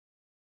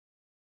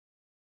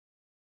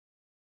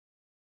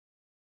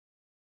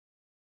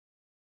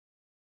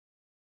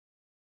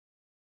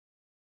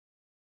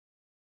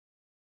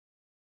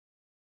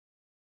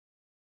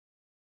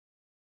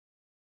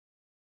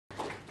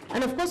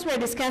And of course, we're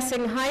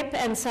discussing hype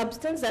and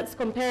substance. That's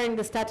comparing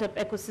the startup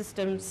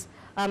ecosystems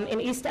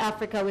in East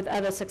Africa with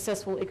other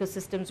successful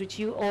ecosystems, which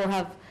you all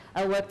have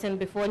worked in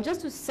before. And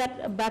just to set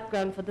a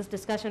background for this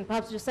discussion,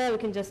 perhaps, Josiah, we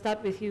can just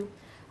start with you.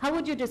 How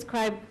would you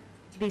describe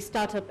the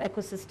startup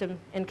ecosystem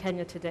in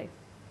Kenya today?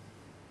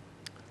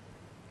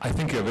 I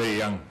think you're very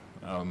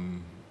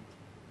young.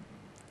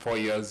 4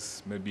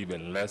 years, maybe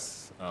even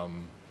less.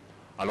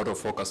 A lot of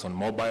focus on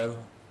mobile.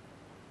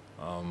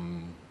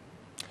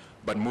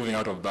 But moving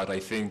out of that, I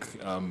think,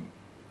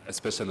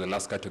 especially the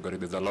last category,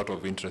 there's a lot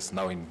of interest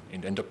now in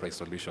enterprise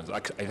solutions.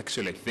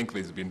 Actually, I think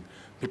there's been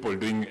people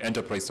doing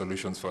enterprise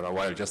solutions for a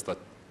while, just that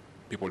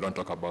people don't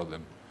talk about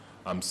them.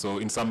 So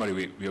in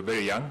summary, we are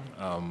very young.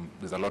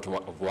 There's a lot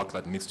of work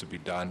that needs to be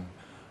done.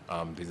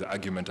 There's an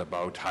argument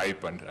about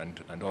hype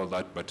and all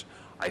that, but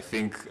I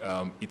think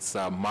it's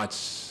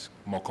much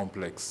more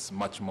complex,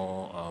 much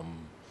more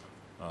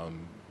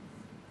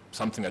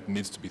something that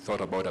needs to be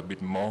thought about a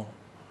bit more.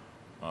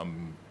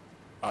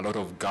 A lot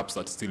of gaps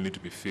that still need to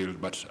be filled,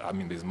 but I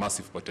mean, there's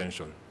massive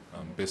potential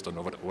based on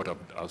what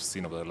I've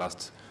seen over the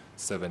last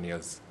 7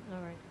 years. All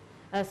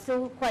right.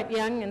 Still quite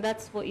young, and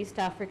that's for East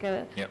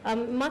Africa.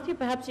 Yep. Matthew,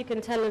 perhaps you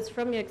can tell us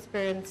from your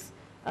experience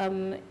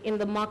in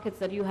the markets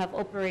that you have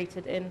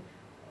operated in,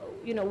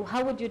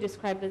 how would you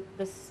describe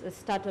this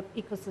startup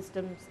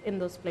ecosystems in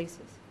those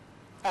places?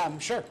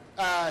 Sure.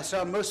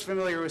 So I'm most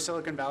familiar with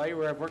Silicon Valley,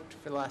 where I've worked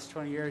for the last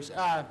 20 years.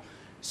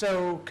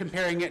 So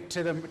comparing it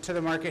to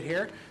the market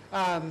here,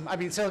 I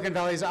mean, Silicon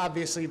Valley is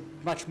obviously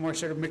much more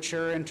sort of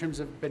mature in terms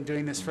of been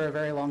doing this for a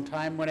very long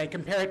time. When I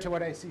compare it to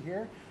what I see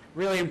here,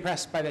 really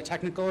impressed by the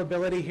technical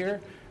ability here.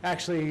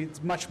 Actually,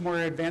 it's much more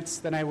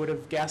advanced than I would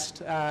have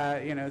guessed.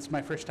 It's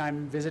my first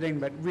time visiting,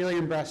 but really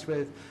impressed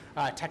with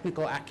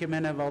technical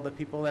acumen of all the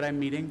people that I'm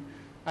meeting.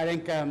 I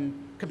think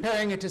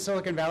comparing it to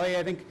Silicon Valley,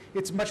 I think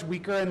it's much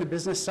weaker in the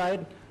business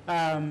side.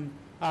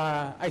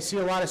 I see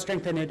a lot of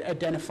strength in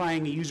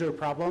identifying a user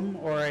problem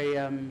or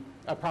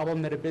a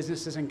problem that a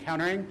business is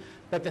encountering.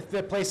 But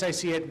the place I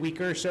see it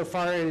weaker so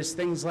far is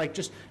things like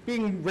just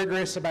being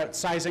rigorous about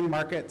sizing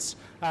markets,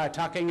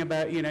 talking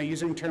about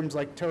using terms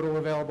like total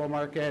available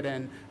market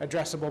and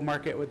addressable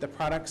market with the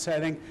products. So I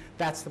think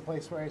that's the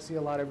place where I see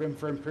a lot of room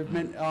for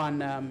improvement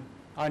on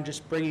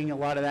just bringing a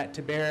lot of that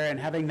to bear and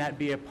having that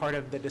be a part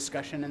of the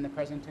discussion in the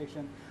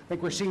presentation. I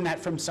think we're seeing that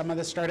from some of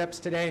the startups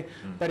today,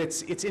 but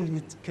it's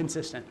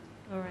inconsistent.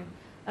 All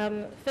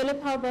right.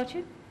 Philip, how about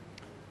you?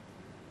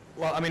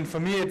 Well, I mean, for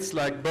me, it's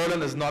like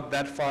Berlin is not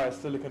that far as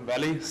Silicon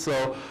Valley,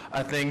 so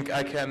I think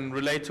I can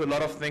relate to a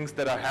lot of things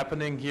that are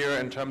happening here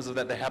in terms of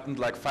that they happened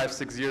like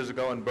 5-6 years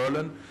ago in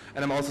Berlin,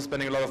 and I'm also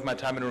spending a lot of my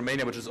time in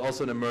Romania, which is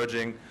also an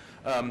emerging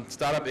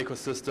startup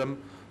ecosystem.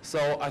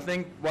 So I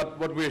think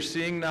what we're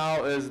seeing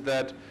now is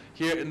that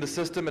here in the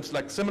system, it's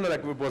like similar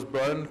like it was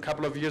Berlin a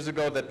couple of years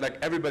ago, that like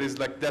everybody's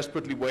like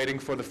desperately waiting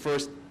for the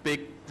first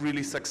big,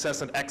 really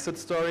success and exit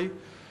story.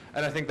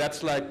 And I think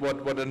that's like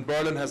what in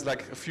Berlin has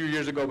like a few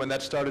years ago when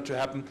that started to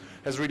happen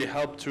has really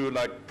helped to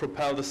like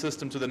propel the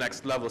system to the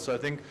next level. So I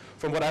think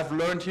from what I've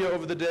learned here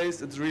over the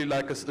days, it's really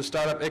like a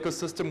startup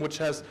ecosystem which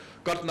has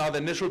gotten now the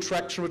initial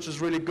traction, which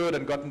is really good,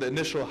 and gotten the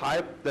initial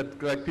hype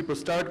that like people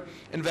start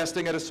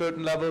investing at a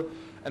certain level.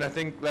 And I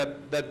think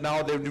that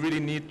now they really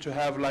need to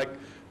have like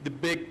the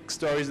big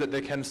stories that they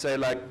can say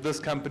like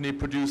this company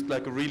produced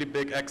like a really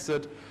big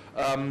exit.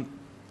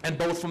 And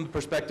both from the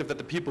perspective that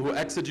the people who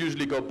exit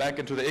usually go back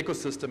into the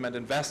ecosystem and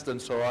invest and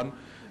so on,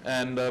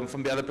 and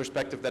from the other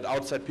perspective that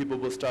outside people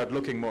will start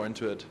looking more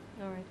into it.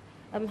 All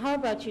right. How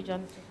about you,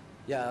 Jonathan?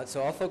 Yeah,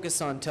 so I'll focus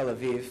on Tel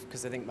Aviv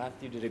because I think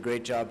Matthew did a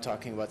great job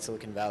talking about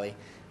Silicon Valley.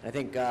 And I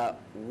think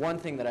one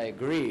thing that I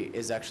agree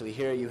is actually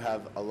here you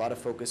have a lot of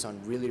focus on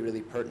really,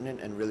 really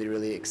pertinent and really,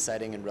 really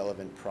exciting and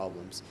relevant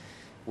problems,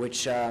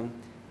 which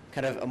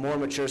kind of a more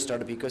mature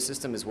startup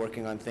ecosystem is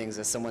working on things,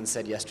 as someone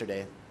said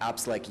yesterday,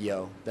 apps like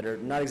Yo, that are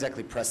not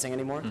exactly pressing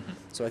anymore. Mm-hmm.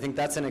 So I think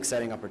that's an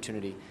exciting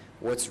opportunity.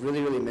 What's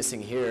really, really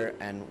missing here,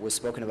 and was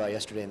spoken about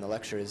yesterday in the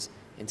lecture, is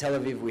in Tel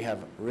Aviv we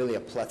have really a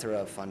plethora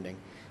of funding.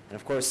 And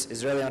of course,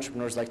 Israeli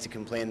entrepreneurs like to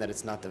complain that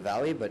it's not the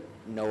valley, but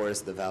nowhere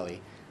is the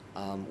valley.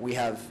 We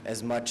have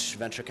as much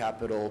venture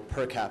capital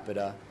per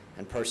capita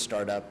and per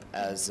startup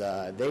as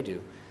they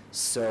do.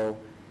 So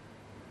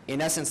in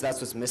essence,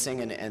 that's what's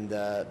missing, and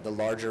the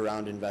larger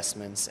round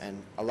investments,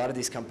 and a lot of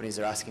these companies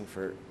are asking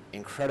for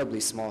incredibly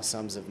small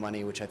sums of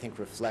money, which I think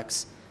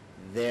reflects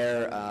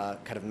their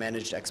kind of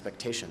managed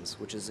expectations,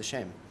 which is a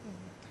shame.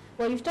 Mm-hmm.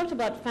 Well, you've talked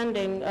about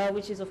funding,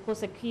 which is of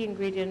course a key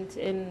ingredient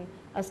in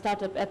a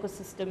startup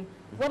ecosystem.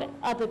 What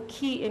other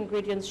key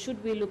ingredients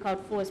should we look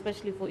out for,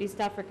 especially for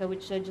East Africa,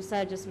 which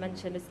Josiah just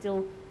mentioned is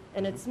still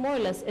in its more or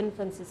less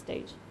infancy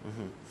stage?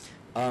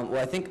 Mm-hmm.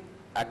 Well, I think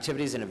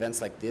activities and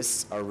events like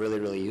this are really,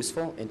 really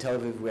useful. In Tel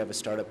Aviv, we have a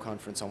startup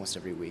conference almost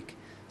every week.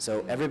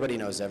 So everybody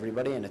knows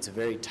everybody, and it's a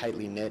very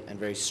tightly knit and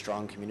very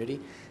strong community.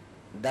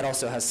 That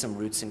also has some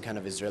roots in kind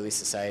of Israeli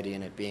society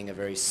and it being a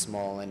very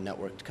small and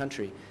networked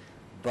country.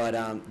 But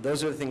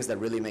those are the things that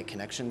really make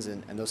connections,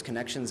 and those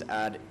connections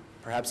add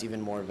perhaps even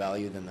more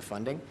value than the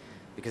funding.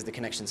 because the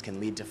connections can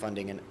lead to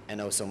funding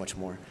and so much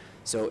more.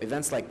 So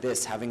events like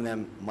this, having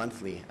them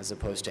monthly as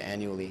opposed to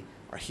annually,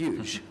 are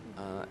huge,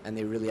 and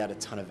they really add a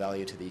ton of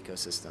value to the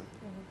ecosystem.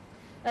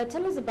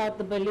 Tell us about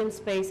the Berlin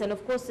space, and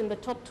of course in the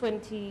top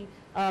 20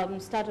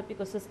 startup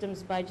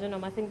ecosystems by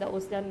Genome, I think that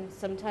was done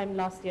sometime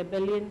last year.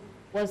 Berlin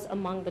was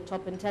among the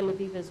top, and Tel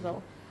Aviv as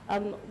well.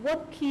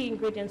 What key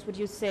ingredients would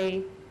you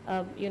say,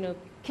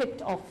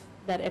 kicked off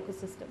that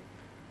ecosystem?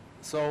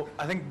 So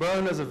I think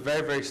Berlin is a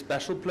very, very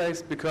special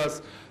place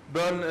because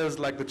Berlin is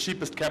like the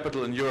cheapest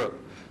capital in Europe.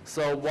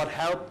 So what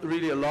helped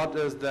really a lot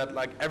is that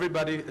like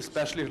everybody,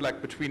 especially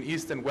like between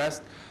East and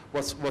West,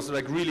 was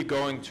like really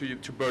going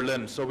to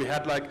Berlin. So we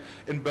had like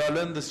in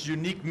Berlin this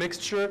unique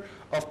mixture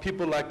of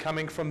people like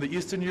coming from the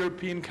Eastern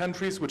European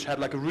countries, which had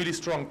like a really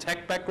strong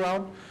tech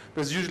background,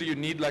 because usually you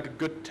need like a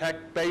good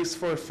tech base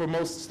for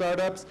most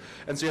startups.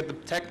 And so you had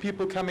the tech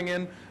people coming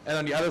in, and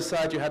on the other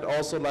side you had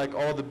also like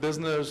all the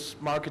business,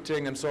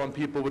 marketing, and so on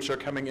people which are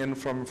coming in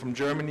from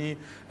Germany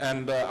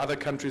and other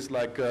countries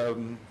like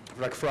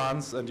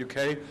France and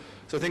UK.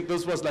 So I think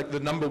this was like the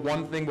number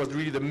one thing, was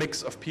really the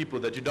mix of people,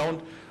 that you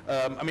don't,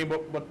 I mean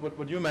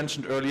what you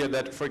mentioned earlier,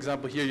 that for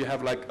example here you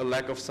have like a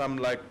lack of some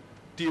like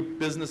deep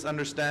business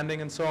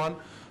understanding and so on.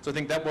 So I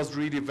think that was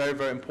really very,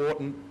 very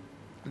important,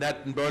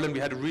 that in Berlin we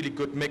had a really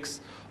good mix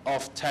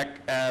of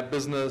tech,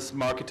 business,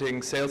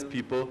 marketing,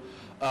 salespeople.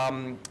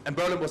 And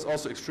Berlin was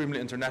also extremely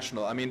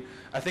international. I mean,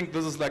 I think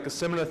this is like a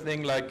similar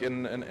thing like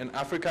in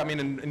Africa. I mean,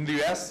 in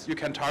the US, you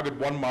can target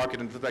one market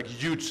and it's like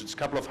huge. It's a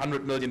couple of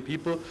 100 million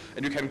people,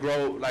 and you can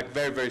grow like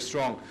very, very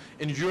strong.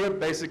 In Europe,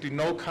 basically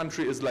no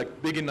country is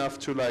like big enough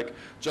to like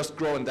just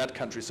grow in that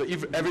country. So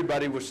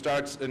everybody who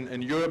starts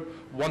in Europe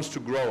wants to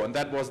grow, and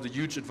that was the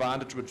huge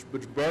advantage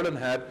which Berlin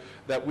had,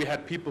 that we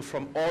had people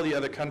from all the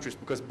other countries,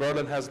 because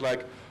Berlin has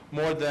like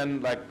more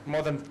than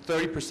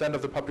 30%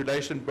 of the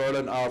population in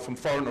Berlin are from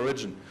foreign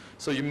origin.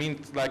 So you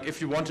mean like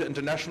if you want to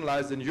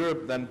internationalize in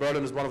Europe, then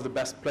Berlin is one of the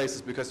best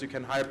places, because you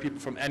can hire people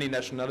from any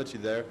nationality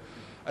there.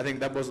 I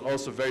think that was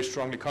also very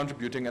strongly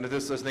contributing, and it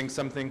is, I think,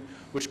 something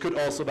which could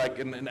also, like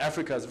in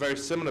Africa, is very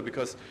similar,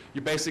 because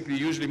you basically,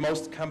 usually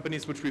most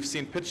companies which we've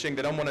seen pitching,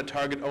 they don't want to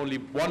target only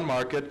one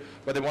market,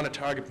 but they want to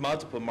target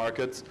multiple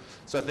markets.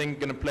 So I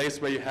think in a place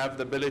where you have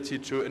the ability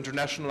to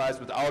internationalize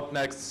without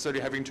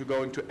necessarily having to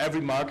go into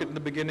every market in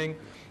the beginning,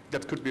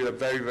 that could be a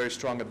very, very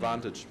strong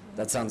advantage.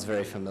 That sounds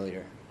very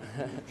familiar.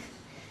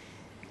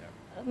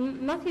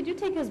 Matthew, do you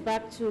take us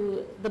back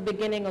to the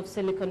beginning of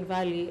Silicon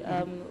Valley,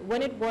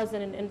 when it was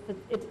in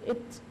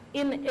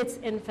its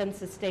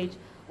infancy stage?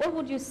 What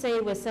would you say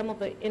were some of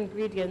the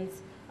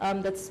ingredients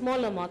that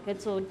smaller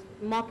markets or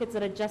markets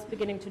that are just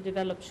beginning to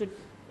develop should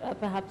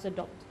perhaps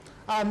adopt?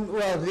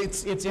 Well,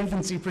 its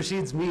infancy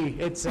precedes me.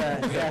 It's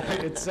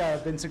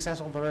been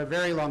successful for a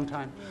very long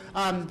time.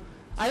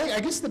 I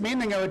guess the main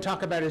thing I would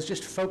talk about is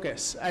just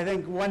focus. I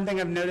think one thing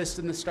I've noticed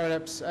in the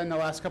startups in the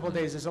last couple of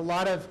days is a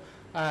lot of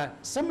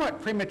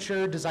somewhat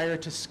premature desire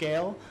to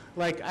scale.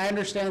 Like, I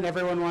understand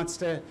everyone wants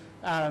to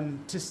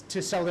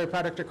sell their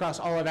product across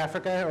all of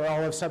Africa or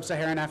all of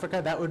sub-Saharan Africa.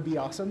 That would be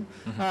awesome.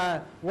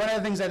 One of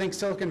the things I think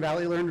Silicon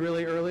Valley learned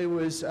really early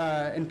was,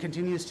 and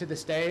continues to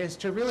this day, is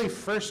to really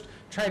first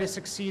try to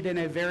succeed in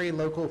a very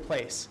local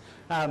place.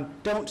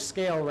 Don't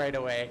scale right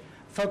away.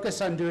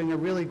 Focus on doing a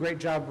really great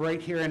job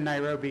right here in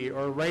Nairobi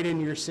or right in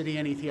your city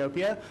in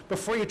Ethiopia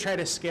before you try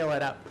to scale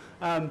it up.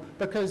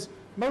 Because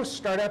most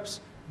startups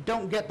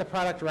don't get the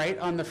product right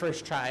on the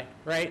first try,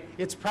 right?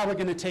 It's probably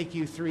going to take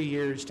you 3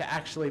 years to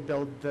actually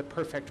build the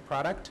perfect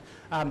product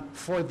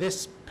for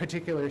this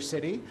particular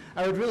city.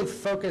 I would really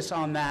focus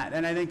on that,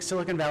 and I think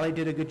Silicon Valley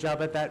did a good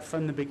job at that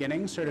from the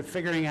beginning, sort of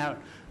figuring out,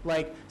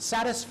 like,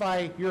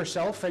 satisfy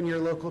yourself and your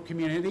local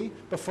community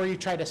before you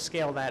try to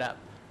scale that up.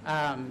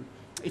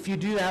 If you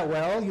do that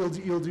well,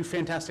 you'll do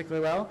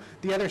fantastically well.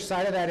 The other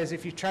side of that is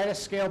if you try to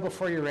scale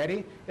before you're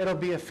ready, it'll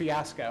be a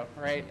fiasco,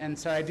 right? And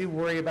so I do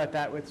worry about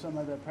that with some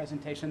of the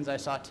presentations I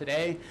saw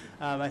today.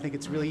 I think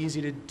it's really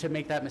easy to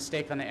make that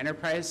mistake on the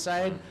enterprise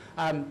side.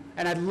 And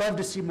I'd love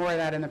to see more of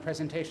that in the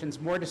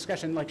presentations, more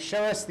discussion, like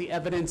show us the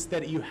evidence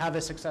that you have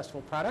a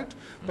successful product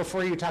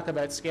before you talk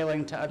about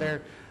scaling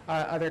to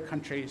other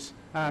countries.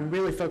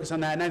 Really focus on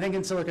that. And I think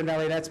in Silicon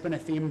Valley, that's been a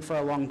theme for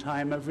a long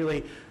time of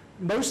really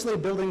mostly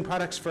building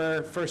products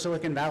for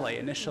Silicon Valley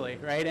initially,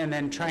 right? And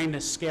then trying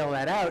to scale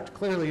that out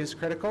clearly is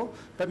critical,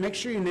 but make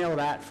sure you nail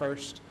that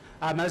first.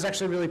 I was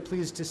actually really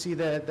pleased to see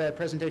the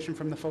presentation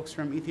from the folks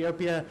from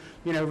Ethiopia,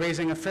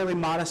 raising a fairly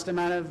modest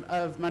amount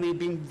of money,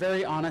 being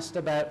very honest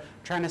about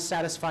trying to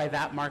satisfy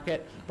that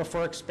market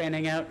before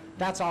expanding out.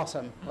 That's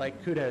awesome,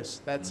 like kudos.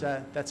 That's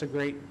a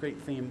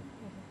great theme.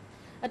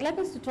 I'd like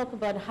us to talk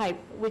about hype,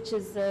 which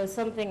is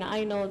something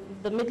I know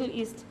the Middle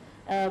East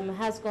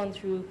has gone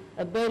through,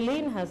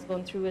 Berlin has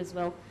gone through as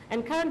well.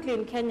 And currently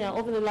in Kenya,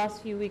 over the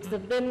last few weeks, there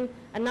have been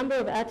a number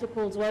of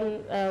articles.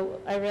 One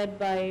I read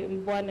by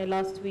Mbwane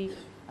last week,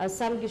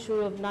 Sam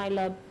Gishuru of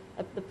NILAB,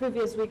 the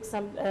previous week,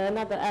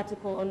 another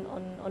article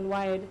on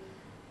Wired.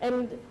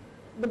 And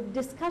the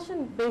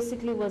discussion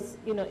basically was,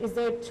 is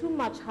there too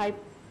much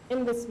hype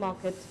in this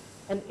market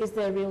and is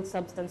there real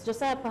substance?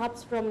 Josiah,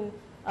 perhaps from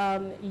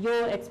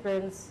your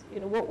experience,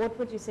 what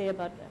would you say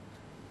about that?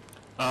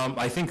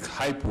 I think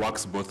hype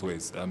works both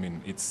ways. I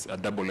mean, it's a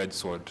double-edged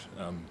sword.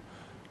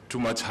 Too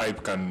much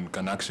hype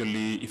can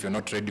actually, if you're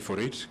not ready for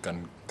it,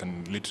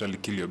 can literally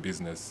kill your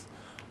business.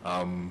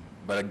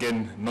 But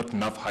again, not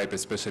enough hype,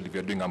 especially if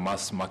you're doing a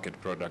mass market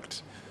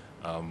product,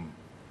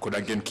 could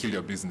again kill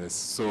your business.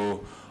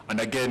 So, and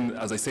again,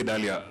 as I said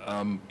earlier,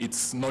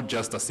 it's not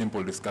just a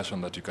simple discussion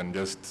that you can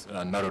just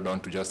narrow down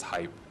to just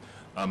hype.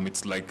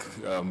 It's like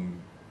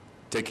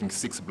taking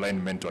 6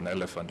 blind men to an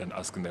elephant and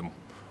asking them,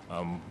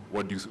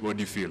 what do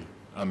you feel?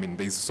 I mean,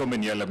 there's so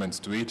many elements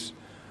to it,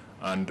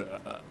 and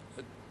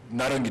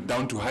narrowing it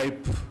down to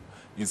hype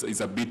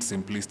is a bit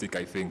simplistic,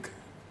 I think.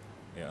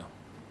 Yeah.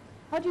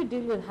 How do you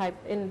deal with hype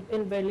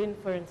in Berlin,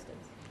 for instance?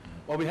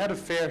 Well, we had a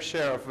fair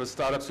share of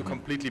startups who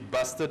completely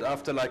busted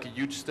after like a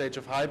huge stage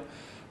of hype.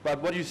 But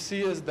what you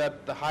see is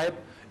that the hype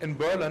in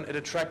Berlin, it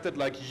attracted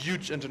like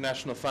huge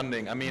international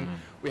funding. I mean,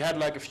 we had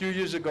like a few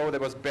years ago,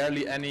 there was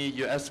barely any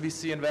US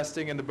VC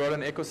investing in the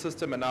Berlin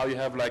ecosystem, and now you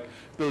have like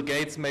Bill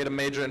Gates made a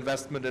major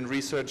investment in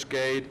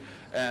ResearchGate,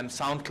 and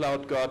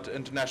SoundCloud got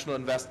international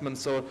investment.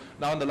 So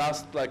now in the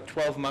last like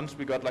 12 months,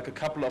 we got like a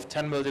couple of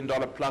 $10 million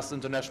plus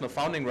international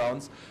founding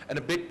rounds, and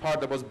a big part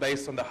that was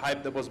based on the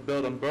hype that was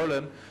built on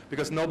Berlin,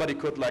 because nobody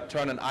could like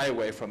turn an eye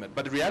away from it.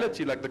 But in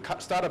reality, like the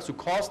startups who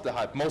caused the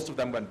hype, most of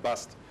them went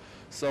bust.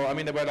 So, I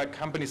mean, there were like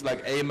companies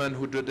like Amen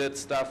who did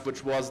stuff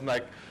which was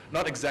like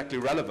not exactly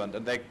relevant,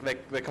 and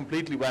they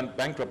completely went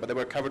bankrupt, but they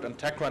were covered on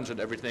TechCrunch and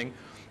everything.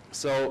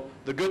 So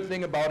the good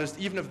thing about it is,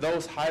 even if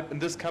those hype in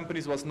these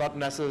companies was not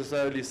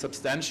necessarily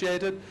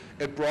substantiated,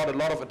 it brought a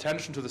lot of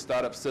attention to the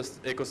startup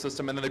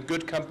ecosystem, and then the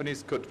good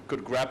companies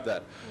could grab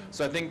that.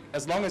 So I think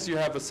as long as you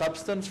have a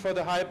substance for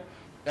the hype,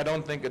 I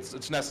don't think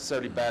it's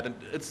necessarily bad, and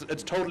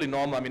it's totally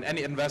normal. I mean,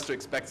 any investor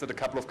expects that a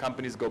couple of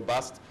companies go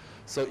bust.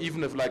 So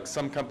even if like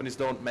some companies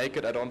don't make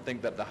it, I don't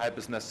think that the hype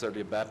is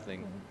necessarily a bad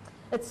thing.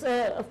 It's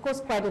of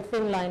course quite a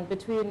thin line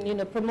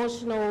between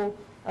promotional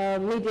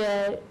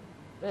media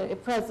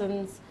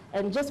presence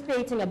and just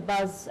creating a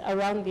buzz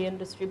around the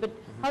industry. But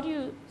how do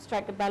you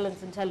strike a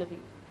balance in Tel Aviv?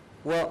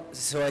 Well,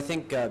 so I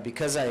think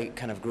because I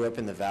kind of grew up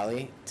in the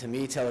Valley, to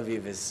me Tel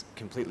Aviv is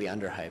completely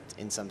underhyped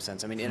in some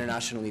sense. I mean,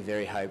 internationally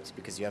very hyped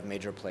because you have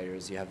major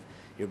players. You have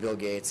your Bill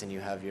Gates, and you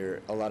have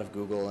a lot of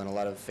Google and a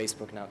lot of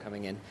Facebook now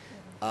coming in.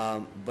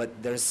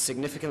 But there's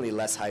significantly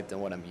less hype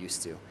than what I'm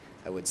used to,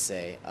 I would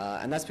say.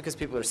 And that's because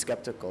people are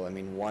skeptical. I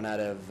mean, 1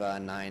 out of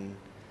 9,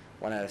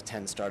 1 out of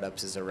 10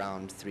 startups is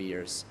around 3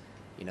 years,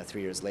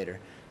 3 years later.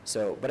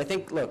 So, but I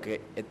think, look,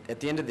 at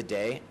the end of the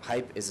day,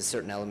 hype is a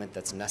certain element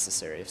that's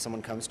necessary. If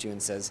someone comes to you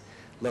and says,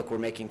 look, we're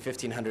making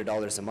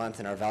 $1,500 a month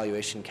and our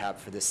valuation cap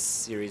for this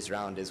series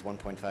round is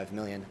 1.5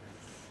 million.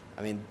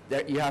 I mean,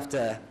 you have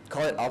to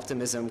call it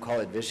optimism, call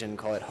it vision,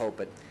 call it hope,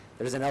 but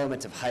there's an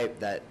element of hype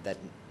that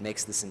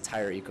makes this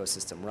entire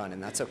ecosystem run,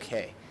 and that's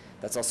okay.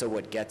 That's also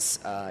what gets,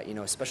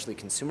 especially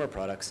consumer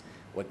products,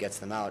 what gets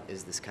them out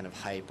is this kind of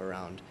hype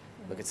around,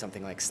 look at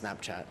something like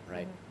Snapchat,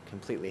 right?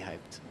 Completely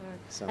hyped.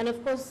 So. And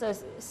of course,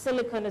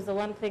 silicon is the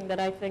one thing that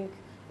I think,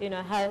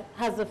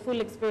 has a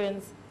full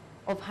experience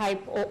of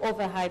hype or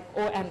overhype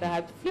or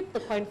underhype. Flip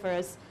the coin for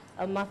us,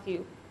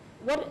 Matthew.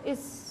 What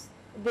is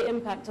the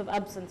impact of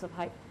absence of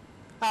hype?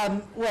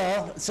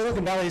 Well,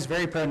 Silicon Valley is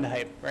very prone to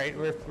hype, right?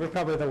 We're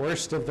probably the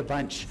worst of the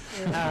bunch,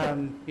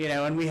 and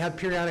we have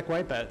periodic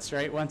wipeouts,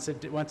 right? Once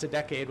a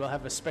decade, we'll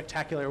have a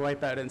spectacular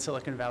wipeout in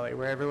Silicon Valley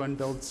where everyone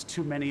builds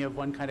too many of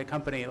one kind of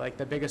company. Like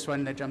the biggest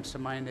one that jumps to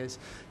mind is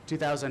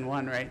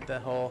 2001, right? The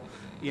whole,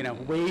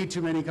 way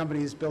too many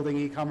companies building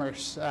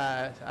e-commerce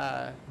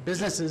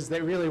businesses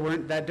that really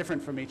weren't that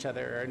different from each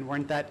other and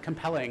weren't that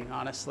compelling,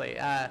 honestly.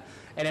 And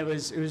it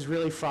was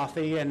really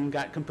frothy and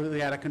got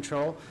completely out of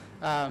control.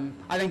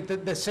 I think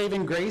that the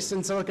saving grace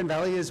in Silicon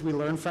Valley is we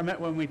learn from it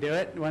when we do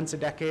it. Once a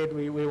decade,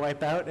 we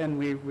wipe out and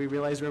we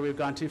realize where we've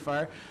gone too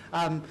far.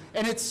 And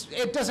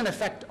it doesn't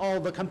affect all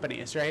the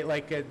companies, right?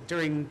 Like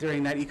during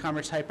that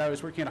e-commerce hype, I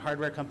was working at a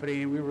hardware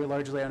company, and we were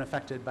largely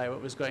unaffected by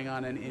what was going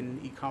on in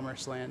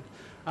e-commerce land.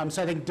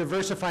 So I think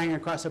diversifying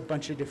across a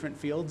bunch of different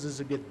fields is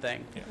a good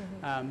thing.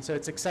 Yeah. So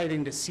it's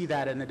exciting to see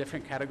that in the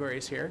different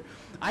categories here.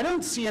 I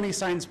don't see any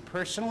signs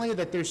personally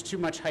that there's too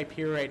much hype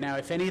here right now.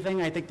 If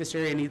anything, I think this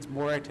area needs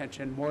more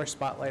attention, more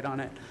spotlight on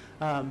it.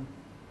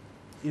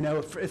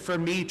 For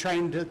me,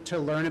 trying to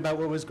learn about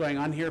what was going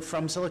on here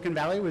from Silicon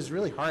Valley was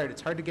really hard.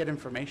 It's hard to get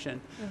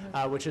information,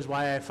 which is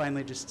why I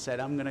finally just said,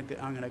 I'm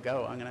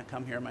gonna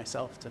come here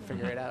myself to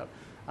figure it out.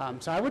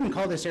 So I wouldn't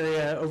call this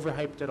area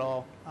overhyped at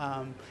all.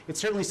 It's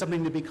certainly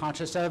something to be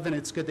conscious of, and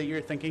it's good that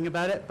you're thinking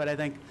about it. But I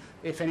think,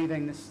 if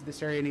anything,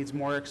 this area needs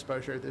more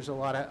exposure. There's a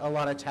lot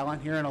of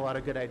talent here and a lot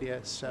of good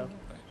ideas. So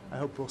I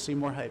hope we'll see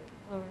more hype.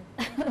 All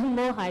right.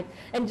 More hype.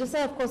 And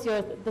Josiah, of course,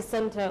 you're the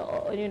center.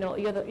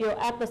 You're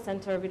at the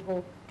center of it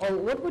all.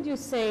 What would you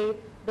say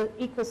the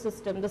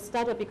ecosystem, the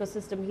startup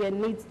ecosystem here,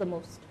 needs the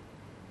most?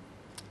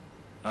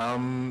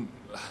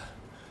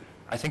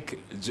 I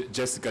think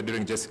Jessica,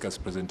 during Jessica's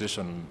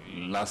presentation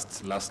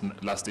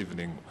last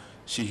evening,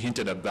 she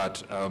hinted at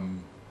that,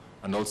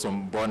 and also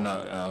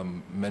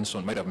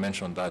Mbwana might have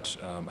mentioned that,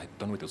 I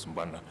don't know if it was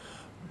Mbwana,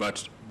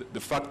 but the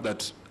fact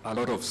that a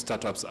lot of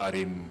startups are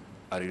in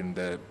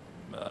the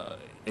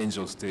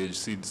angel stage,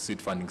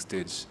 seed funding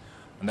stage,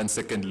 and then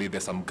secondly,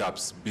 there's some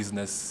gaps,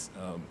 business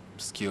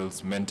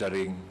skills,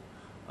 mentoring.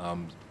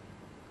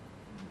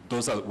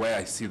 Those are where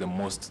I see the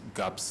most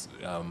gaps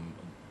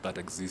that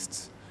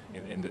exist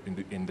in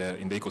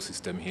the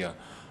ecosystem here.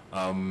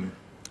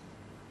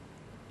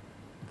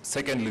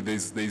 Secondly,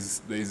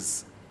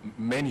 there's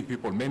many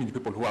people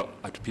who are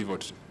at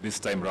Pivot this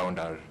time round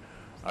are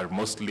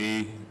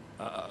mostly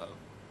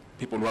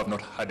people who have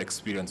not had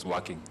experience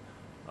working,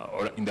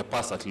 or in the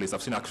past at least.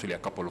 I've seen actually a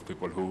couple of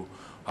people who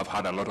have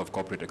had a lot of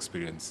corporate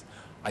experience.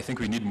 I think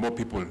we need more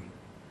people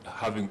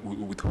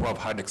who have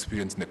had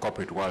experience in the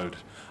corporate world.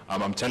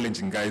 I'm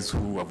challenging guys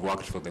who have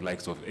worked for the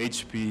likes of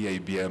HP,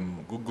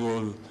 IBM,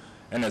 Google,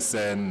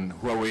 NSN,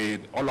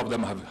 Huawei. All of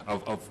them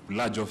have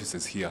large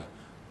offices here.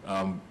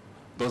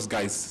 Those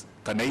guys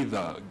can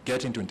either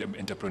get into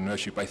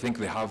entrepreneurship. I think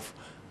they have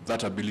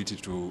that ability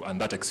to and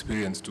that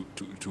experience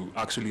to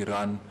actually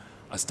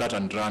start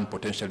and run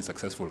potentially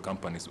successful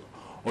companies.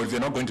 Or if they're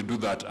not going to do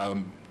that,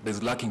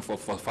 there's lacking for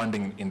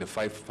funding in the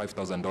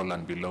 $5,000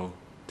 and below,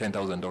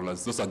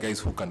 $10,000. Those are guys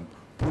who can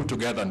pull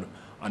together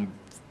and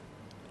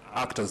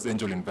act as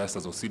angel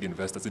investors or seed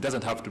investors. It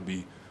doesn't have to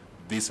be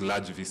this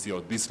large VC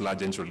or this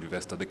large angel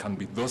investor. They can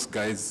be those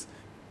guys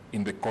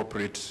in the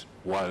corporate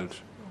world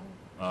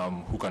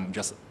who can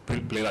just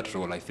play that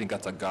role. I think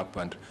that's a gap,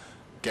 and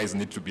guys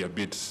need to be a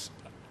bit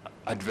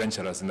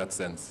adventurous in that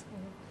sense.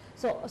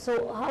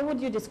 So how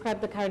would you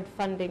describe the current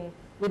funding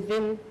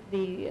within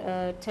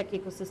the tech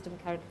ecosystem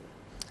currently?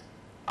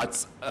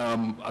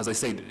 As I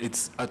said,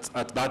 it's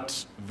at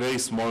that very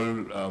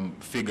small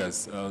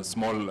figures,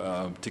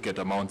 small ticket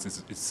amounts.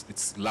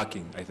 It's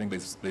lacking. I think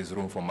there's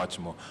room for much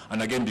more.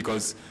 And again,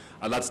 because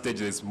at that stage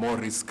there's more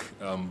risk,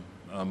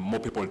 more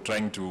people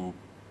trying to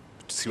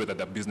see whether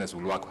the business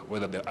will work,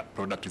 whether the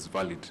product is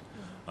valid.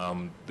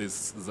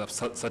 There's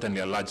certainly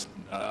a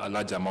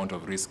large amount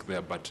of risk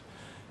there. But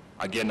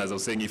again, as I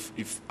was saying,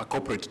 if a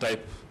corporate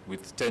type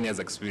with 10 years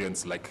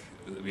experience, like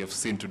we have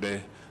seen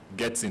today,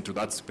 gets into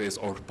that space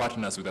or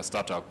partners with a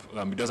startup,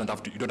 you don't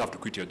have to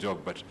quit your job,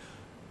 but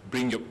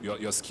bring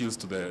your skills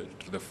to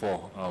the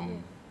fore.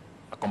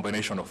 A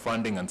combination of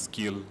funding and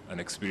skill and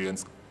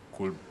experience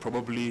could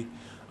probably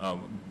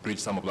bridge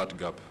some of that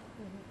gap.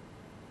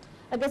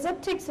 I guess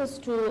that takes us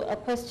to a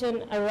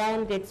question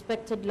around the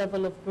expected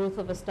level of growth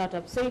of a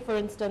startup. Say, for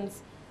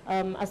instance,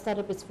 a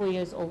startup is 4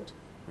 years old.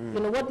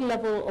 What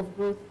level of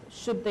growth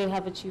should they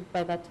have achieved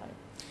by that time?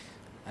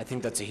 I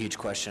think that's a huge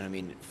question. I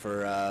mean,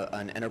 for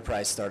an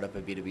enterprise startup,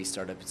 a B2B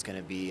startup, it's going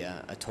to be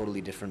a totally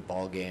different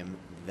ballgame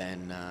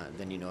than a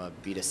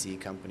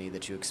B2C company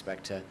that you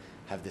expect to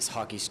have this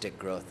hockey stick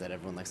growth that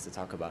everyone likes to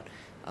talk about.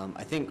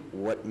 I think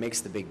what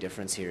makes the big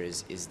difference here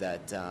is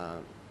that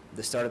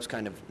the startup's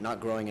kind of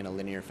not growing in a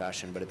linear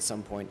fashion, but at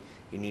some point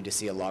you need to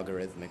see a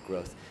logarithmic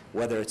growth,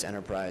 whether it's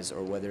enterprise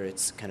or whether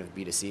it's kind of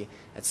B2C.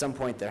 At some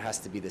point there has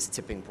to be this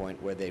tipping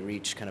point where they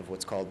reach kind of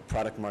what's called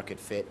product market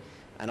fit,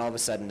 and all of a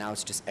sudden now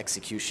it's just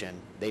execution.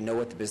 They know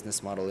what the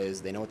business model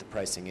is, they know what the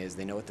pricing is,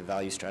 they know what the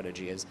value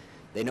strategy is,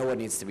 they know what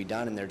needs to be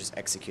done, and they're just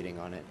executing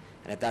on it.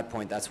 And at that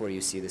point, that's where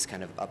you see this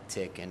kind of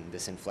uptick and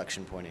this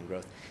inflection point in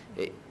growth.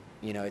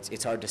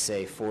 It's hard to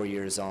say 4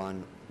 years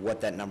on what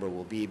that number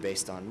will be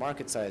based on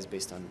market size,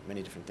 based on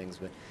many different things,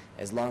 but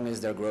as long as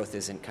their growth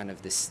isn't kind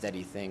of this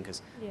steady thing,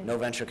 because no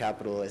venture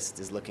capitalist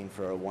is looking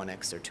for a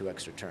 1x or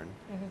 2x return.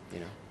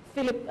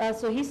 Philip,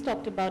 so he's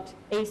talked about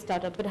a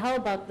startup, but how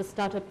about the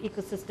startup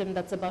ecosystem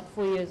that's about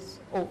 4 years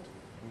old?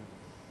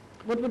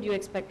 What would you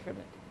expect from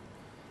it?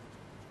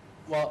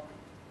 Well,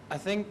 I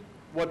think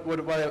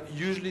what I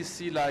usually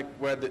see, like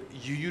where the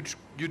huge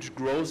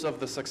growth of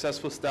the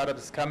successful startup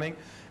is coming,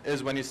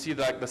 is when you see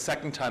like the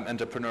second time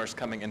entrepreneurs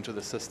coming into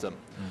the system.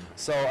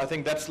 So I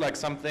think that's like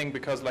something,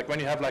 because like when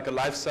you have like a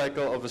life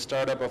cycle of a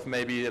startup of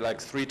maybe like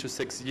 3 to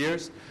 6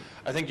 years,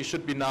 I think you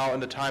should be now in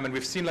the time, and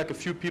we've seen like a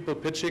few people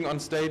pitching on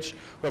stage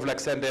who have like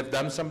said they've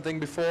done something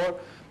before,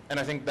 and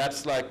I think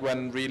that's like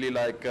when really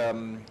like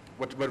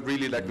what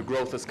really like the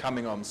growth is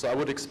coming on. So I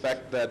would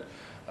expect that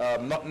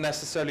not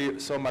necessarily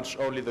so much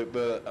only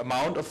the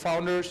amount of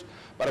founders,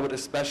 but I would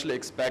especially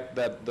expect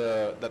that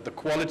the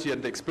quality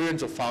and the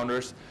experience of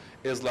founders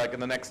is like in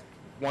the next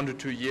 1 to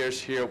 2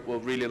 years here will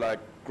really like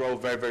grow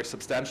very, very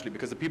substantially,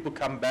 because the people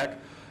come back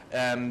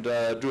and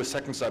do a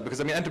second start.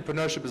 Because I mean,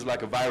 entrepreneurship is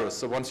like a virus,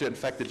 so once you're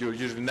infected, you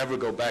usually never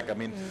go back. I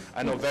mean,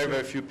 I know very,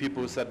 very few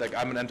people who said like,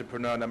 I'm an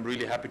entrepreneur and I'm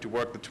really happy to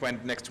work the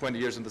next 20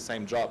 years in the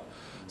same job.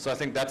 So I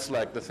think that's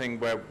like the thing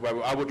where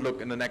I would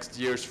look in the next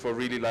years for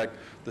really like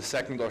the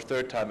second or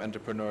third time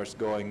entrepreneurs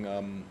going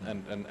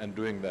and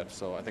doing that.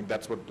 So I think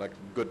that's what like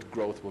good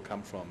growth will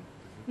come from.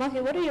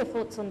 Matthew, what are your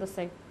thoughts on the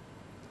same?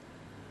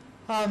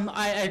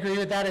 I agree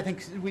with that. I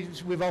think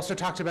we've also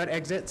talked about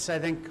exits. I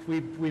think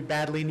we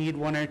badly need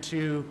 1 or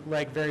 2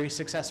 like very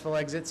successful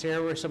exits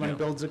here, where someone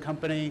builds a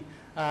company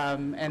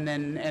and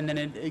then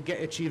it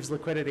achieves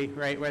liquidity,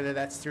 right? Whether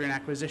that's through an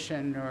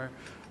acquisition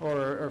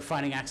or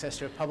finding access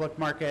to a public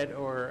market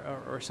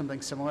or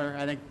something similar.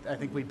 I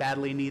think we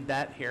badly need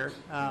that here.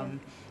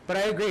 But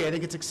I agree. I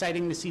think it's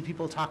exciting to see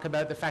people talk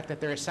about the fact that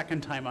they're a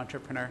second-time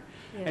entrepreneur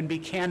and be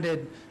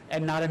candid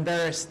and not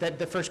embarrassed that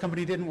the first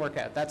company didn't work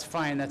out. That's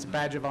fine. That's a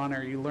badge of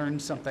honor. You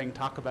learned something.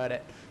 Talk about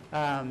it.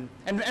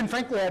 And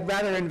frankly, I'd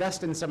rather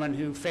invest in someone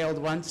who failed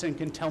once and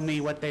can tell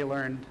me what they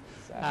learned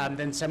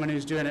than someone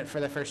who's doing it for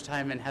the first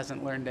time and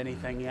hasn't learned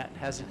anything yet.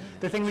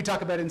 The thing we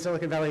talk about in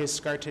Silicon Valley is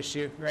scar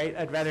tissue, right?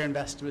 I'd rather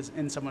invest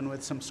in someone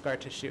with some scar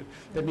tissue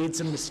that made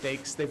some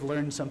mistakes, they've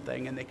learned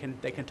something, and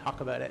they can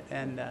talk about it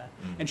and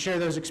share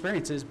those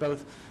experiences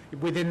both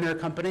within their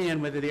company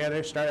and with the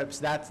other startups.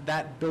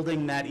 That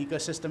building that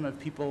ecosystem of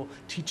people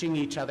teaching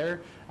each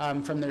other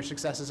from their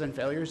successes and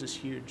failures is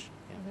huge.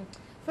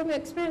 From your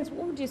experience,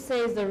 what would you say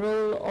is the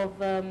role of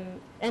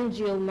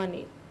NGO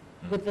money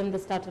within the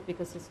startup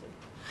ecosystem?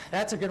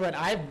 That's a good one.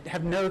 I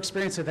have no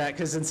experience with that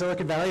because in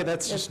Silicon Valley,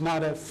 that's just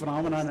not a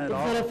phenomenon at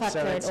all. Not a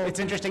factor so it's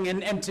interesting.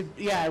 And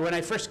when I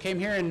first came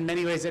here, in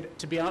many ways,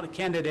 to be honest,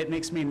 candid, it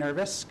makes me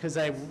nervous because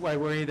I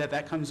worry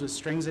that comes with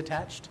strings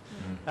attached.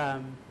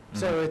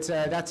 So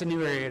that's a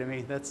new area to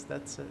me. That's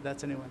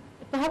a new one.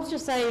 Perhaps,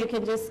 Josiah, you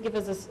can just give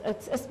us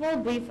a small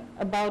brief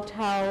about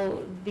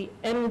how the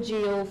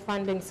NGO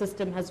funding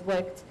system has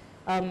worked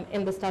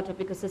in the startup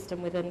ecosystem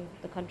within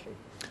the country.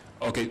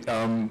 Okay.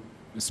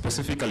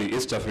 Specifically,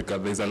 East Africa,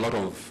 there's a lot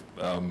of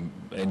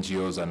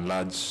NGOs and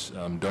large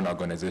donor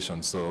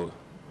organizations. So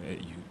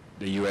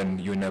the UN,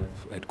 UNEP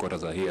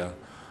headquarters are here.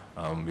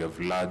 We have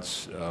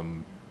large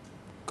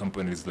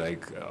companies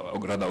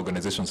rather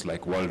organizations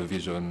like World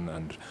Vision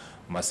and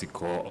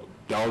Mercy-Corps.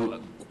 They all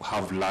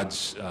have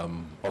large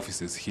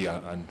offices here,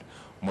 and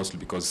mostly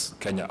because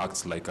Kenya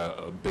acts like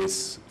a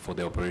base for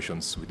the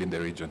operations within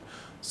the region.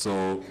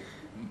 So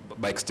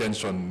by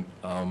extension,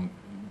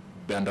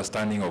 the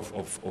understanding of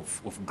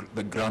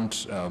the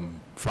grant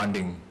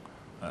funding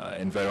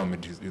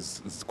environment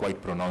is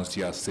quite pronounced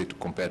here, say,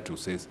 compared to,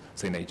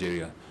 say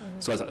Nigeria.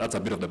 So that's a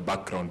bit of the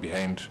background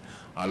behind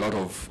a lot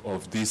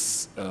of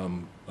these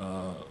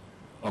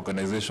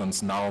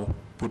organizations now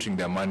putting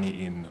their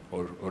money in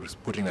or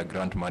putting their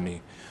grant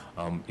money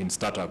in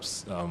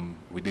startups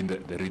within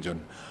the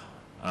region.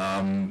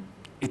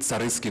 It's a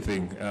risky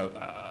thing.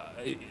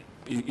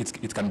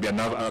 It can be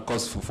a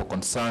cause for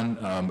concern,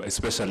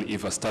 especially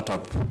if a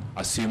startup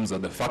assumes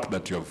that the fact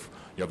that you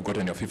have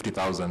gotten your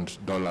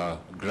 $50,000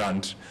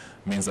 grant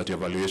means that your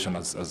valuation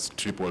has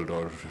tripled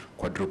or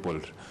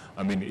quadrupled.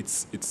 I mean,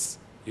 if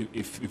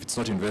it's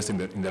not investing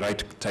in the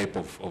right type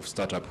of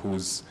startup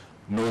who's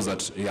knows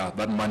that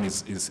that money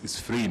is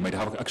free, might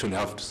actually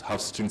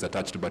have strings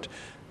attached, but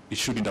it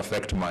shouldn't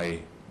affect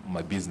my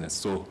business.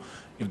 So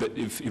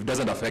if it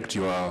doesn't affect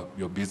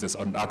your business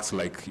and acts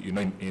like,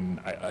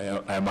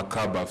 I am a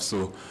car buff,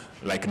 so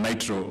like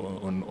nitro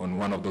on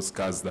one of those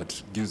cars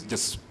that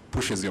just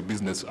pushes your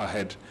business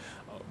ahead.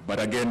 But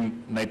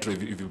again, nitro,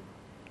 if you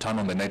turn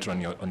on the nitro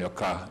on your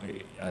car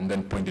and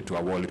then point it to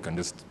a wall, you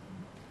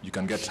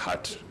can get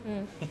hurt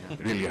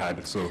really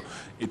hard. So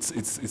it's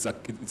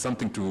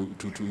something to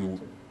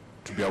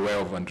be aware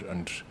of,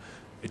 and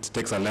it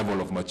takes a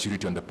level of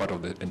maturity on the part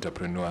of the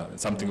entrepreneur,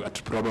 something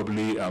that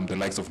probably the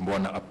likes of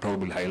Mbwana are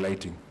probably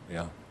highlighting.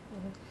 Yeah.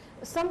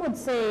 Some would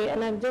say,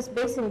 and I'm just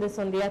basing this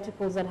on the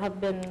articles that have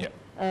been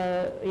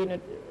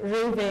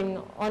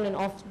raving on and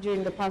off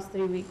during the past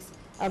 3 weeks.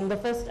 The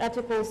first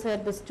article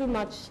said there's too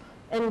much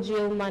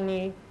NGO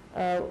money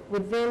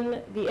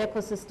within the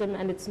ecosystem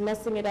and it's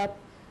messing it up.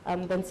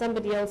 Then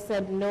somebody else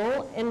said,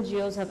 no,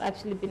 NGOs have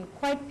actually been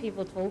quite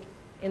pivotal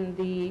in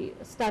the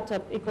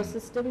startup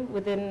ecosystem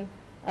within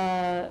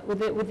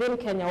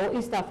Kenya or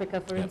East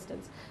Africa, for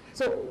instance.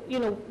 So,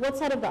 what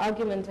side of the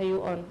argument are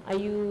you on? Are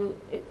you,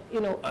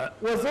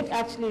 was it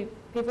actually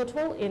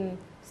pivotal in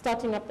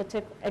starting up the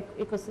tech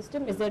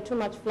ecosystem? Is there too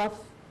much fluff?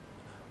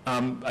 I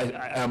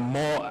am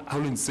more, I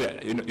wouldn't say,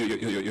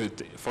 you're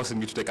forcing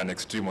me to take an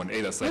extreme on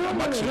either side.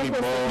 I'm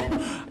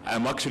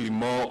actually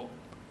more,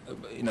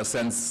 in a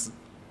sense,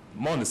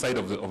 more on the side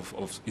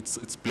of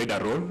it's played a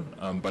role,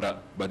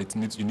 but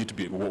you need to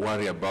be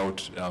worried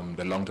about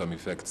the long-term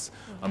effects.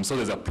 So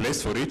there's a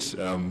place for it.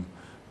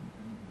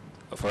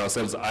 For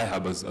ourselves,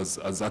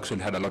 IHAB has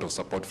actually had a lot of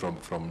support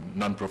from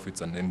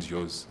non-profits and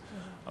NGOs.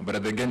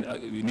 But again,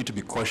 you need to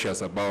be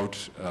cautious about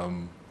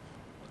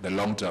the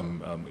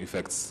long-term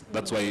effects.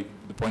 That's why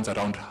the points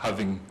around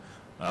having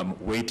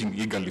waiting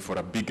eagerly for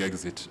a big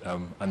exit,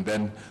 and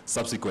then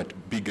subsequent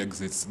big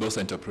exits, those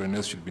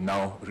entrepreneurs should be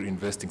now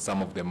reinvesting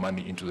some of their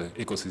money into the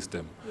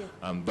ecosystem.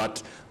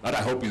 That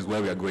I hope is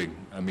where we are going.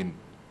 I mean,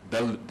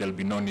 there'll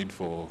be no need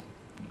for,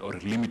 or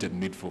limited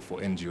need for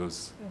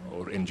NGOs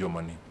or NGO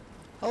money.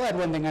 I'll add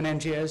one thing on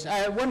NGOs.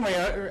 One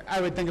way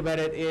I would think about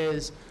it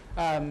is,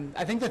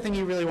 I think the thing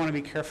you really want to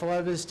be careful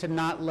of is to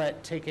not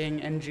let taking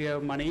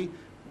NGO money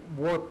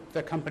warp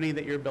the company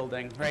that you're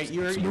building, right?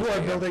 You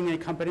are building a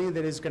company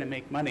that is going to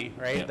make money,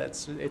 right?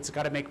 It's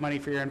got to make money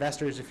for your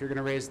investors if you're going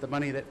to raise the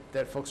money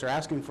that folks are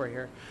asking for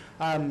here.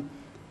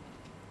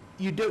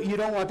 you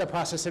don't want the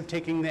process of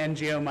taking the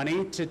NGO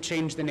money to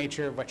change the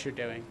nature of what you're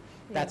doing.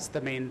 Yeah. That's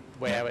the main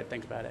way I would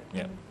think about it.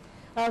 Yeah.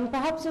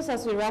 Perhaps just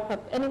as we wrap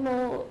up, any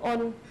more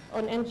on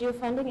NGO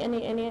funding?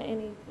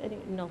 Any?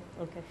 No.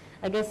 Okay.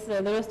 I guess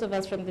the rest of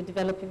us from the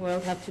developing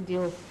world have to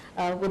deal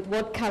with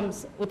what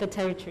comes with the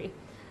territory.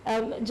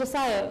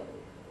 Josiah,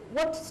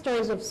 what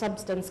stories of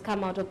substance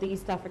come out of the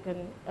East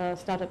African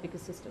startup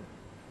ecosystem?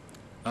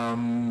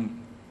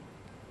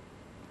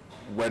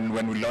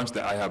 When we launched the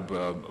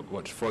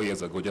iHub, 4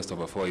 years ago, just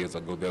over 4 years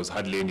ago, there was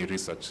hardly any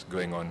research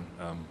going on.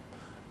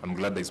 I'm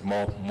glad there's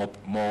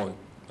more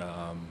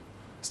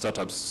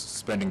startups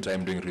spending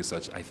time doing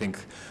research. I think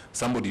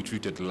somebody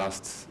tweeted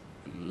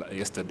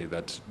yesterday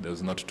that there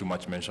was not too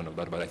much mention of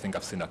that, but I think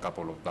I've seen a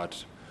couple of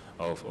that,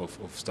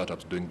 of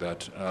startups doing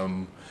that.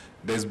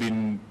 There's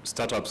been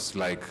startups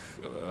like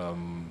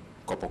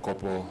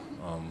Kopo,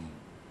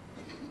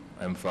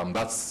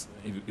 that's,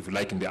 if you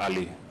like, in the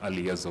early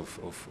years of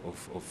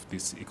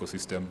this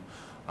ecosystem.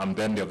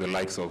 Then there are the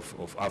likes of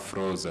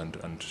Afros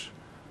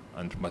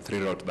and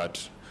Matrirot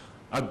that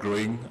are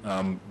growing.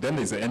 Then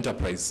there's the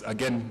enterprise.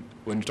 Again,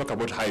 when you talk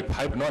about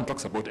hype, no one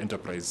talks about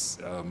enterprise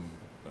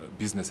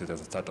businesses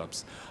as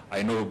startups.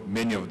 I know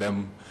many of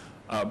them,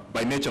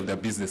 by nature of their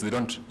business, you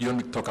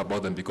don't talk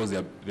about them because they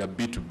are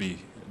B2B.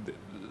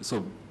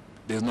 So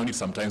there's no need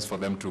sometimes for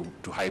them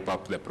to hype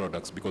up their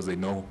products because they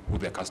know who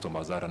their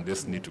customers are and they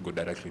just need to go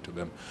directly to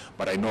them.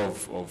 But I know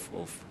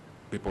of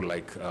people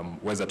like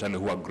Wezatale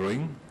who are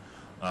growing.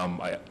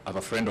 I have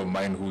a friend of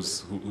mine who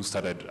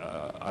started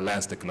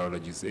Alliance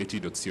Technologies,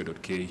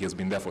 at.co.ke. He has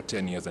been there for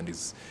 10 years and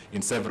is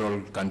in several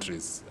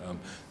countries.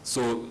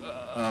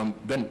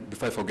 Then,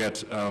 before I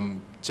forget,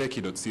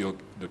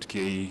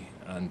 Cheki.co.ke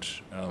and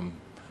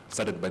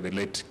started by the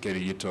late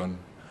Kerry Eaton,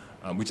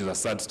 which is a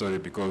sad story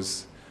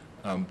because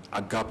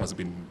a gap has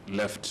been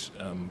left.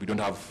 We don't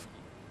have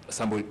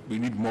somebody. We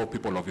need more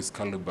people of his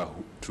caliber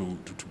to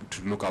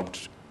look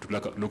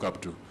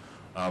up to.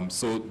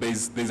 So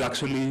there's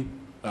actually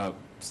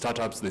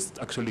startups. There's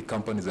actually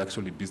companies,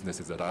 actually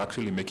businesses that are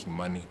actually making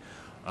money.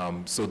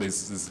 So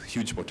there's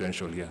huge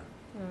potential here.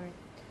 All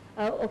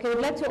right. Okay,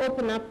 we'd like to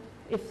open up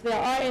if there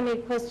are any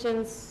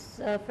questions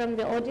from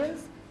the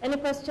audience. Any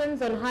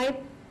questions on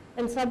hype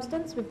and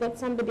substance? We've got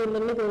somebody in the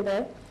middle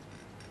there.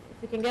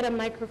 If we can get a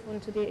microphone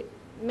to the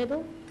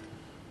middle.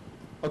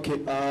 Okay,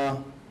 I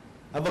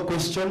have a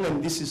question,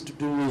 and this is to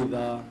do with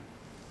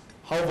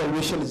how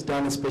valuation is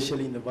done,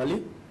 especially in the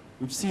Valley.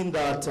 We've seen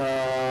that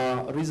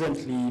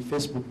recently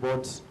Facebook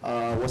bought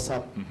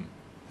WhatsApp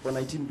for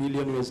 19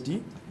 billion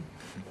USD.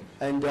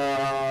 And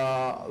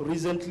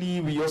recently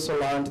we also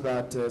learned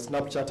that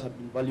Snapchat had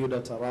been valued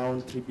at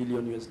around 3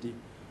 billion USD.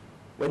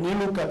 When you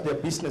look at their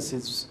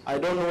businesses, I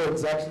don't know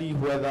exactly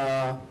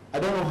I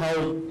don't know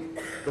how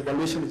the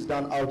valuation is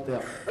done out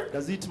there.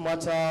 Does it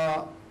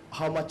matter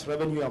how much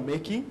revenue you are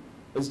making?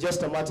 It's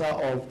just a matter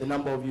of the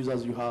number of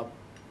users you have.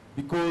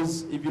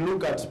 Because if you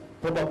look at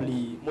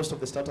probably most of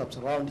the startups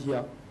around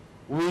here,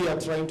 we are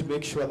trying to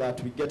make sure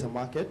that we get a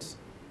market,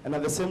 and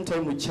at the same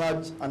time we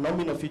charge a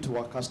nominal fee to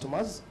our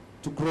customers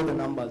to grow the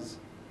numbers.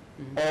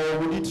 Or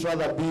would it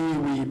rather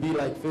we be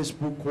like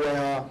Facebook,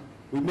 where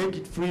we make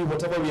it free,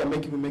 whatever we are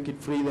making, we make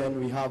it free, then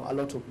we have a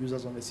lot of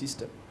users on the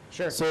system.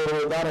 Sure. So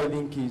that, I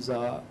think, is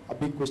a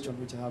big question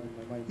which I have in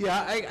my mind.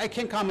 Yeah, I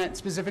can't comment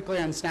specifically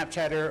on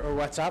Snapchat or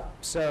WhatsApp,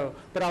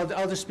 but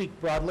I'll just speak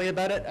broadly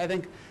about it. I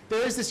think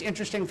there is this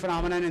interesting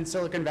phenomenon in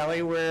Silicon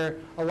Valley where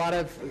a lot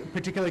of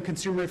particularly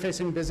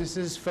consumer-facing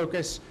businesses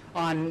focus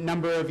on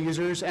number of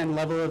users and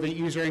level of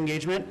user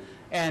engagement,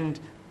 and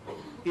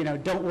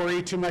don't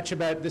worry too much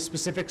about the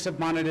specifics of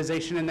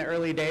monetization in the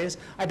early days.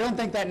 I don't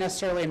think that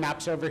necessarily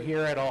maps over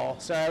here at all.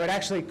 So I would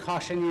actually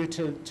caution you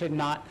to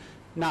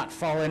not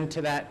fall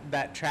into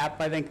that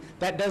trap. I think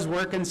that does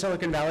work in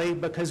Silicon Valley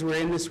because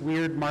we're in this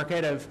weird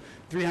market of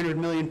 300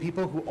 million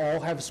people who all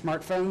have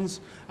smartphones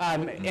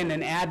in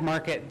an ad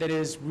market that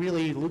is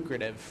really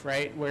lucrative,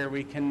 right? Where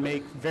we can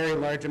make very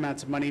large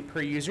amounts of money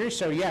per user.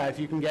 So yeah, if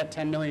you can get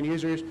 10 million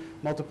users,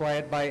 multiply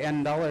it by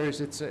N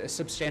dollars, it's a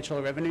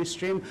substantial revenue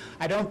stream.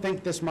 I don't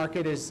think this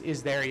market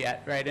is there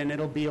yet, right? And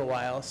it'll be a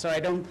while. So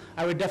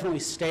I would definitely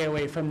stay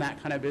away from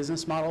that kind of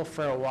business model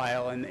for a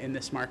while in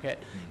this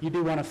market. You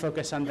do want to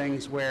focus on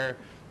things where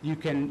you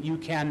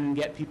can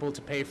get people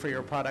to pay for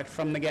your product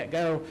from the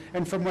get-go.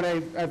 And from what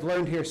I've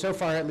learned here so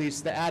far, at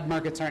least, the ad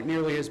markets aren't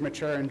nearly as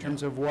mature in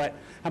terms of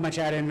how much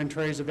ad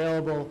inventory is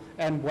available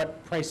and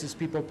what prices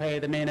people pay.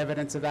 The main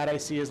evidence of that I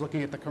see is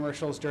looking at the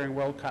commercials during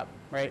World Cup,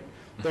 right?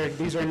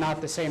 These are not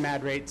the same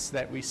ad rates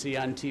that we see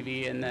on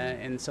TV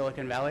in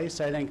Silicon Valley.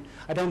 So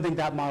I don't think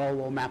that model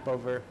will map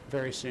over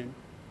very soon.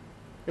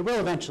 It will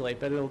eventually,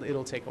 but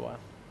it'll take a while.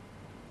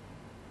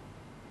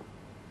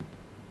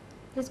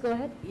 Please go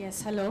ahead.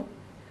 Yes, hello.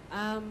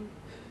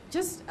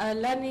 Just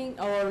learning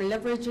or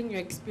leveraging your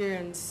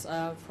experience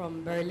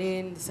from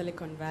Berlin, the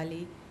Silicon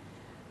Valley,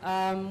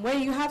 where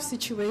you have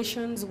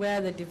situations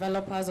where the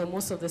developers or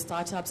most of the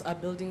startups are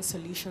building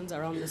solutions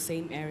around the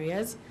same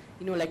areas,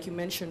 like you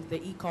mentioned, the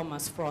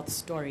e-commerce froth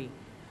story.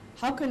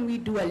 how can we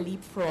do a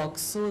leapfrog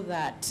so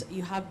that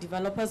you have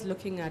developers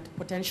looking at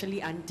potentially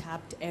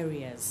untapped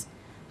areas?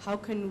 How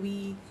can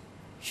we,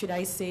 should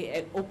I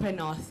say, open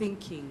our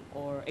thinking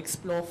or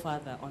explore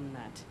further on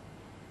that?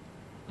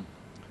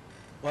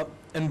 Well,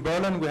 in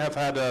Berlin, we have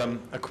had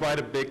quite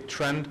a big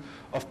trend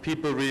of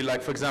people really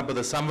like, for example,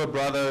 the Samwer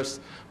brothers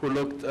who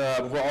looked,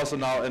 who are also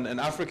now in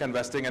Africa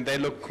investing, and they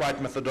looked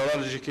quite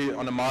methodologically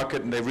on the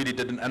market, and they really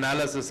did an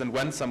analysis and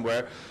went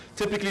somewhere.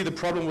 Typically, the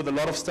problem with a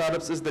lot of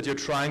startups is that you're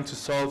trying to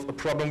solve a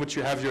problem which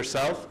you have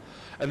yourself.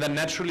 And then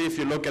naturally, if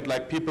you look at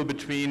like people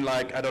between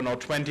like, I don't know,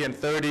 20 and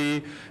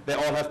 30, they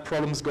all have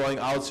problems going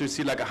out. So you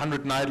see like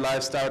 100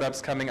 nightlife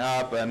startups coming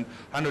up and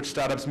 100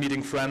 startups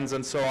meeting friends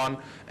and so on.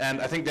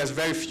 And I think there's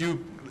very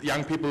few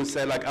young people who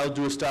say like, I'll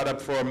do a startup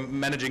for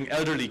managing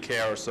elderly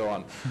care or so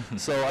on.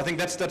 So I think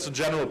that's a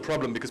general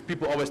problem, because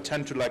people always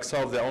tend to like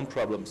solve their own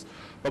problems.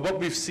 But what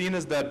we've seen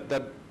is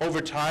that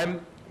over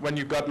time, when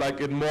you got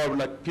like in more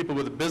like people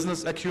with a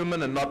business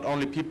acumen and not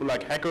only people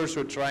like hackers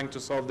who are trying to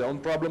solve their own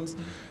problems,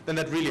 then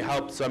that really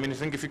helps. So I mean, I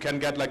think if you can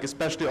get like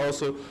especially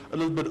also a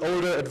little bit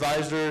older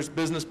advisors,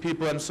 business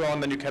people and so on,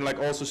 then you can like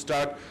also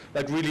start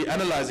like really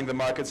analyzing the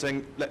market,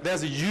 saying like,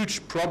 there's a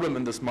huge problem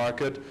in this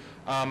market,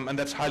 and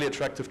that's highly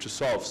attractive to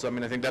solve. So I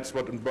mean, I think that's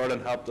what in Berlin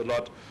helped a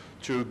lot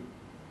to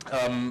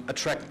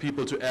attract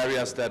people to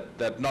areas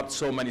that not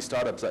so many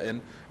startups are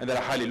in and that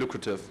are highly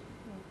lucrative.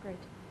 Great.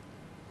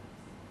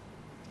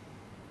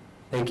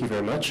 Thank you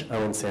very much.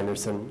 Owen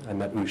Sanderson.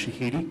 I'm at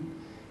Ushahidi.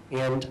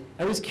 And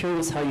I was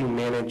curious how you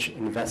manage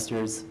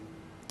investors'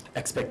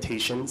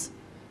 expectations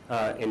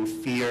and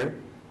fear,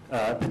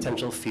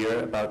 potential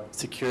fear about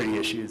security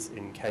issues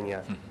in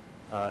Kenya.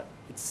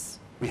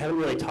 We haven't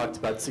really talked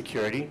about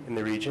security in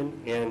the region,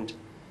 and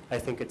I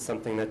think it's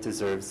something that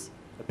deserves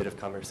a bit of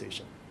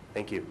conversation.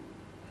 Thank you.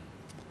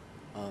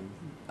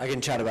 I can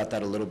chat about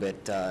that a little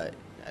bit.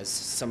 As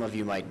some of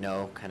you might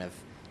know, kind of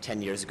 10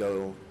 years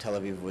ago, Tel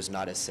Aviv was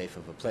not as safe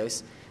of a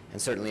place,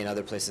 and certainly in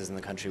other places in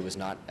the country was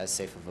not as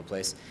safe of a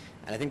place.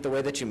 And I think the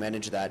way that you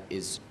manage that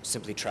is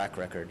simply track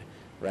record,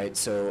 right?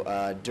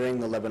 So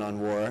during the Lebanon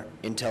War,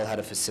 Intel had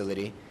a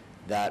facility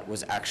that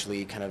was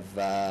actually kind of,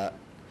 I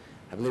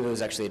believe it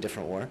was actually a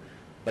different war,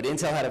 but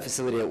Intel had a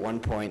facility at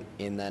one point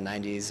in the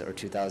 90s or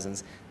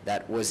 2000s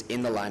that was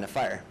in the line of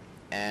fire.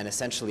 And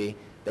essentially,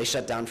 they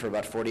shut down for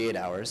about 48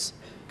 hours,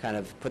 kind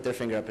of put their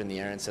finger up in the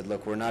air and said,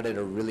 look, we're not at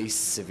a really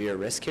severe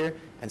risk here,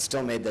 and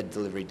still made that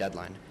delivery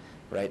deadline,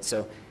 right?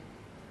 So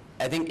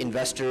I think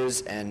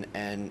investors and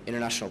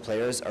international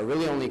players are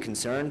really only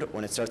concerned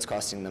when it starts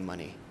costing them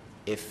money.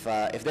 If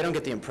they don't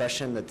get the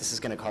impression that this is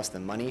going to cost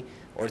them money,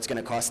 or it's going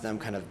to cost them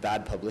kind of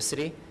bad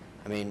publicity,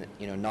 I mean,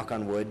 you know, knock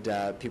on wood,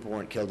 people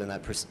weren't killed in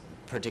that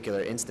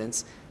particular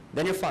instance,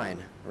 then you're fine,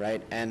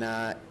 right? And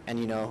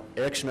you know,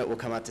 Eric Schmidt will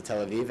come out to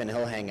Tel Aviv and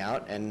he'll hang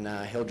out and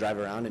he'll drive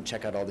around and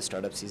check out all the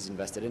startups he's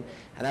invested in,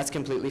 and that's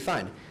completely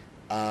fine.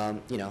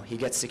 You know, he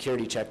gets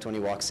security checked when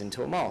he walks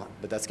into a mall,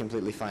 but that's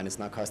completely fine. It's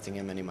not costing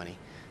him any money.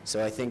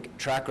 So I think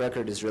track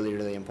record is really,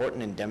 really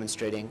important in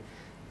demonstrating,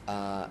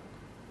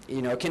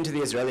 you know, akin to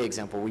the Israeli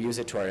example, we use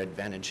it to our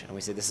advantage, and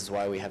we say this is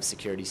why we have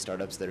security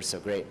startups that are so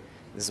great.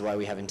 This is why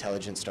we have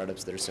intelligent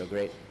startups that are so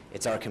great.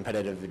 It's our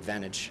competitive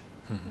advantage.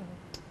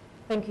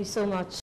 Thank you so much.